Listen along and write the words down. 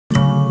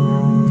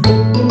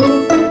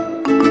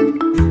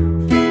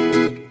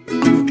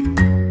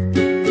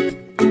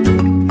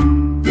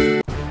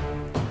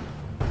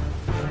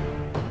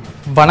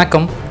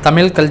வணக்கம்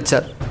தமிழ்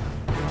கல்ச்சர்.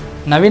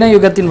 நவீன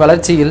யுகத்தின்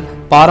வளர்ச்சியில்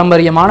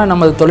பாரம்பரியமான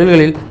நமது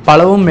தொழில்களில்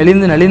பலவும்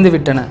மெலிந்து நலிந்து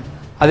விட்டன.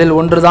 அதில்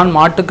ஒன்றுதான்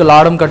மாட்டுக்கு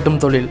லாடம் கட்டும்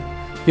தொழில்.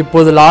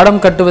 இப்போது லாடம்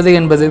கட்டுவது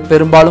என்பது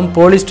பெரும்பாலும்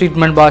போலீஸ்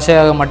ட்ரீட்மெண்ட்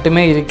பாஷையாக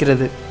மட்டுமே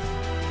இருக்கிறது.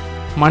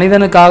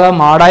 மனிதனுக்காக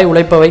மாடாய்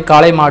உழைப்பவை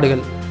காளை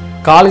மாடுகள்.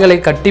 கால்களை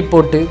கட்டி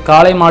போட்டு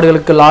காளை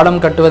மாடுகளுக்கு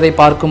லாடம் கட்டுவதை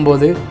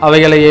பார்க்கும்போது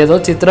அவைகளை ஏதோ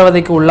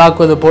சித்திரவதைக்கு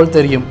உள்ளாக்குவது போல்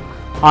தெரியும்.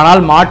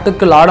 ஆனால்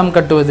மாட்டுக்கு லாடம்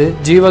கட்டுவது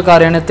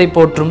ஜீவகாரியத்தை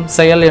போற்றும்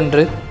செயல்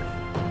என்று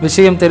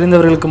விஷயம்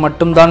தெரிந்தவர்களுக்கு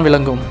மட்டும்தான்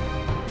விளங்கும்.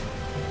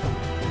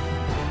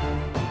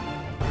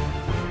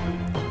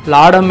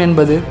 லாடம்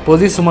என்பது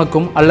பொதி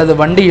சுமக்கும் அல்லது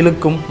வண்டி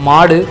இழுக்கும்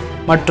மாடு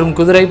மற்றும்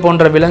குதிரை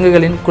போன்ற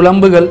விலங்குகளின்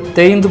குளம்புகள்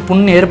தேய்ந்து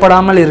புண்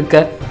ஏற்படாமல்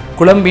இருக்க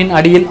குளம்பின்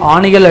அடியில்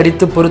ஆணிகள்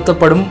அடித்து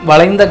பொருத்தப்படும்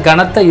வளைந்த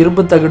கனத்த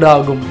இரும்பு தகடு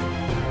ஆகும்.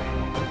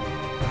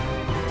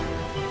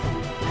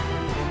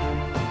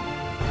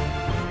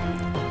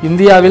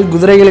 இந்தியாவில்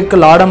குதிரைகளுக்கு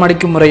லாடம்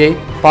அடிக்கும் முறையை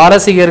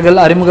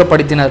பாரசீகர்கள்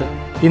அறிமுகப்படுத்தினர்.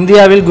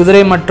 இந்தியாவில் குதிரை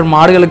மற்றும்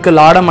மாடுகளுக்கு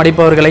லாடம்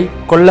அடிப்பவர்களை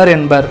கொல்லர்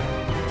என்பர்.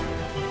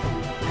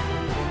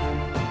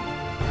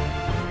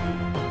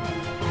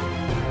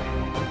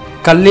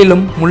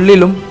 கல்லிலும்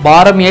முள்ளிலும்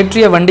பாரம்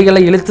ஏற்றிய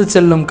வண்டிகளை இழுத்துச்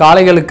செல்லும்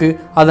காளைகளுக்கு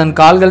அதன்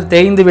கால்கள்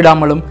தேய்ந்து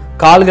விடாமலும்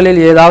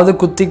கால்களில் ஏதாவது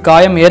குத்தி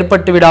காயம்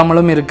ஏற்பட்டு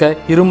விடாமலும் இருக்க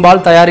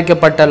இரும்பால்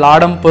தயாரிக்கப்பட்ட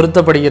லாடம்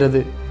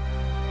பொருத்தப்படுகிறது.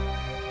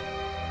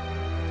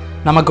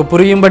 நமக்கு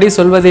புரியும்படி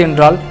சொல்வது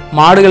என்றால்,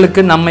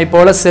 மாடுகளுக்கு நம்மை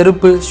போல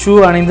செருப்பு ஷூ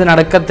அணிந்து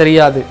நடக்க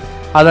தெரியாது.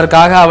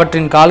 அதற்காக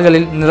அவற்றின்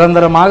கால்களில்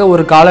நிரந்தரமாக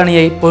ஒரு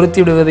காலணியை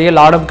பொருத்திவிடுவதையே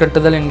லாடம்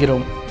கட்டுதல்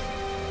என்கிறோம்.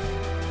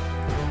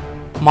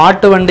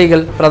 மாட்டு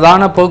வண்டிகள்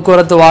பிரதான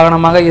போக்குவரத்து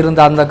வாகனமாக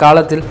இருந்த அந்த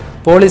காலத்தில்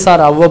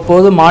போலீசார்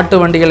அவ்வப்போது மாட்டு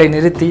வண்டிகளை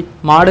நிறுத்தி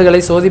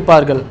மாடுகளை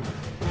சோதிப்பார்கள்.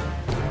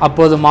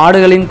 அப்போது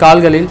மாடுகளின்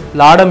கால்களில்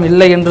லாடம்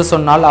இல்லை என்று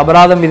சொன்னால்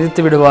அபராதம்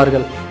விதித்து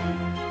விடுவார்கள்.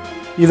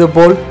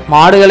 இதுபோல்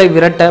மாடுகளை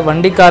விரட்ட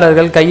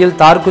வண்டிக்காரர்கள் கையில்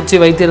தார்குச்சி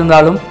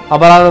வைத்திருந்தாலும்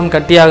அபராதம்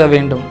கட்டியாக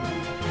வேண்டும்.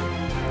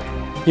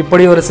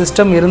 இப்படி ஒரு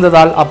சிஸ்டம்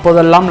இருந்ததால்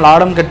அப்போதெல்லாம்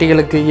லாடம்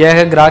கட்டிகளுக்கு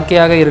ஏக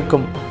கிராக்கியாக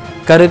இருக்கும்.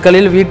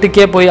 கருக்களில்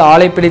வீட்டுக்கே போய்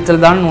ஆளை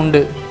பிடித்தல் தான்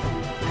உண்டு.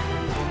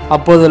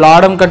 அப்போது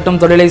லாடம் கட்டும்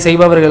தொழிலை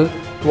செய்பவர்கள்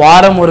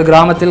வாரம் ஒரு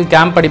கிராமத்தில்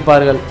கேம்ப்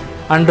அடிப்பார்கள்.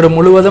 அன்று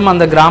முழுவதும்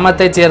அந்த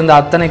கிராமத்தைச் சேர்ந்த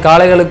அத்தனை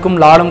காளைகளுக்கும்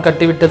லாடம்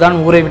கட்டிவிட்டு தான்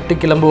ஊரை விட்டு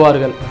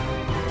கிளம்புவார்கள்.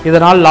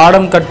 இதனால்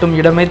லாடம் கட்டும்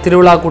இடமே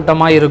திருவிழா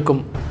கூட்டமாய்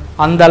இருக்கும்.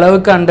 அந்த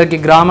அளவுக்கு அன்றைக்கு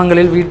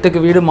கிராமங்களில்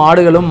வீட்டுக்கு வீடு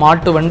மாடுகளும்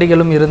மாட்டு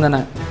வண்டிகளும் இருந்தன.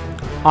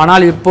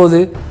 ஆனால் இப்போது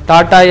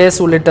டாடா ஏஸ்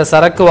உள்ளிட்ட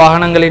சரக்கு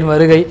வாகனங்களின்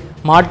வருகை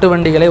மாட்டு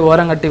வண்டிகளை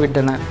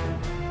ஓரங்கட்டிவிட்டன.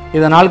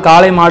 இதனால்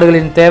காளை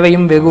மாடுகளின்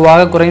தேவையும்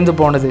வெகுவாக குறைந்து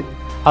போனது.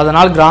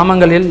 அதனால்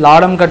கிராமங்களில்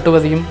லாடம்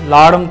கட்டுவதையும்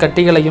லாடம்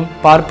கட்டிகளையும்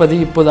பார்ப்பது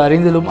இப்போது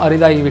அறிந்திலும்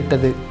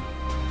அரிதாகிவிட்டது.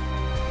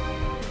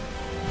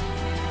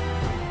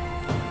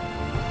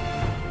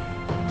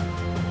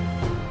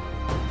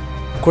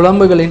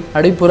 குளம்புகளின்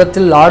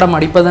அடிப்புறத்தில் லாடம்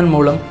அடிப்பதன்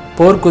மூலம்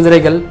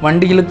போர்க்குதிரைகள்,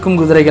 வண்டி இழுக்கும்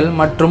குதிரைகள்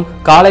மற்றும்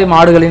காளை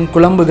மாடுகளின்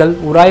குளம்புகள்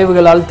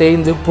உராய்வுகளால்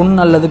தேய்ந்து புண்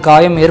அல்லது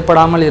காயம்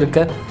ஏற்படாமல்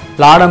இருக்க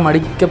லாடம்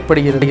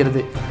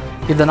அடிக்கப்படுகிறது.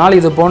 இதனால்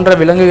இது போன்ற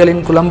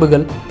விலங்குகளின்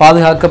குளம்புகள்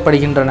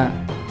பாதுகாக்கப்படுகின்றன.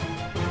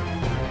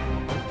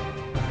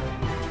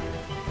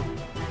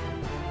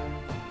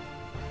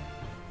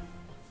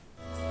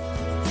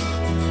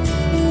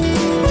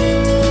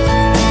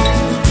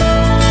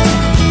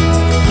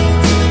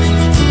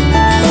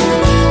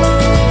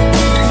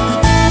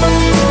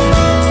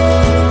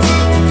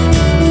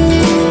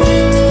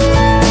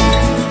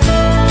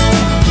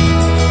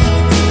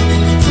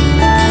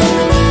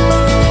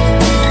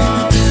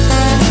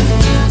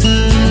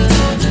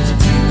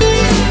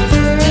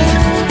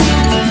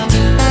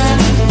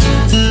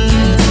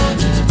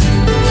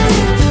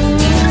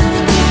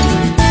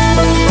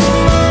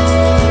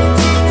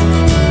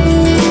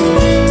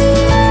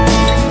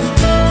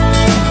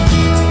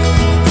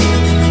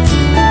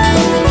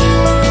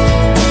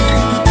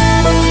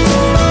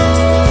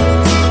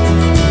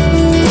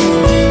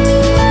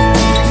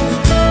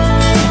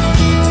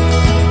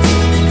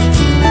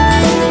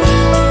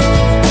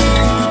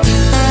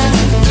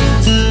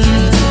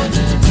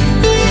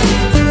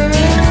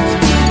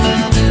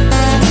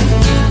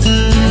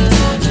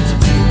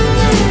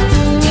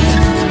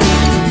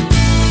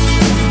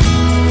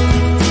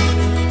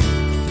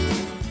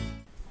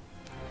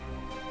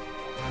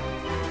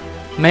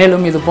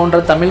 மேலும் இது போன்ற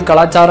தமிழ்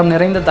கலாச்சாரம்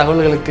நிறைந்த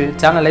தகவல்களுக்கு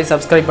சேனலை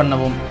சப்ஸ்கிரைப்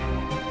பண்ணவும்.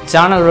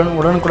 சேனலுடன்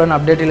உடனுக்குடன்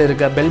அப்டேட்டில்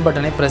இருக்க பெல்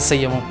பட்டனை பிரஸ்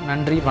செய்யவும்.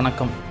 நன்றி,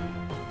 வணக்கம்.